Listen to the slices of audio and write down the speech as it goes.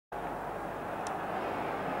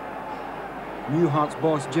New Hearts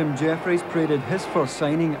boss Jim Jeffries paraded his first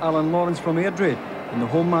signing, Alan Lawrence from Airdrie, in the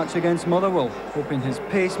home match against Motherwell, hoping his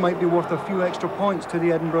pace might be worth a few extra points to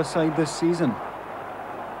the Edinburgh side this season.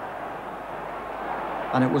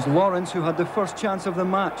 And it was Lawrence who had the first chance of the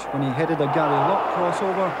match when he headed a Gary Lock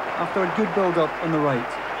crossover after a good build-up on the right.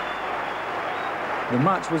 The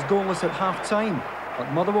match was goalless at half-time,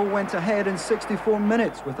 but Motherwell went ahead in 64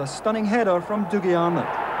 minutes with a stunning header from Dougie Arnott.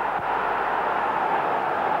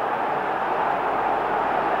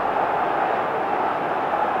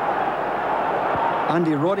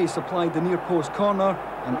 Andy Roddy supplied the near-post corner,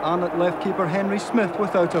 and Arnott left keeper Henry Smith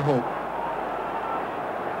without a hope.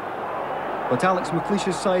 But Alex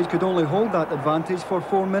McLeish's side could only hold that advantage for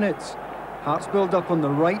 4 minutes. Hearts' build-up on the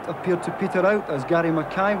right appeared to peter out as Gary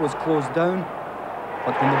Mackay was closed down.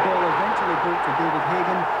 But when the ball eventually broke to David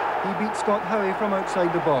Hagan, he beat Scott Howie from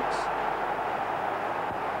outside the box.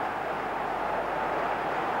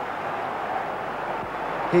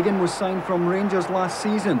 Hagan was signed from Rangers last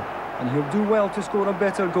season, and he'll do well to score a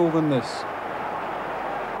better goal than this.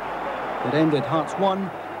 It ended Hearts 1,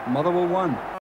 Motherwell 1.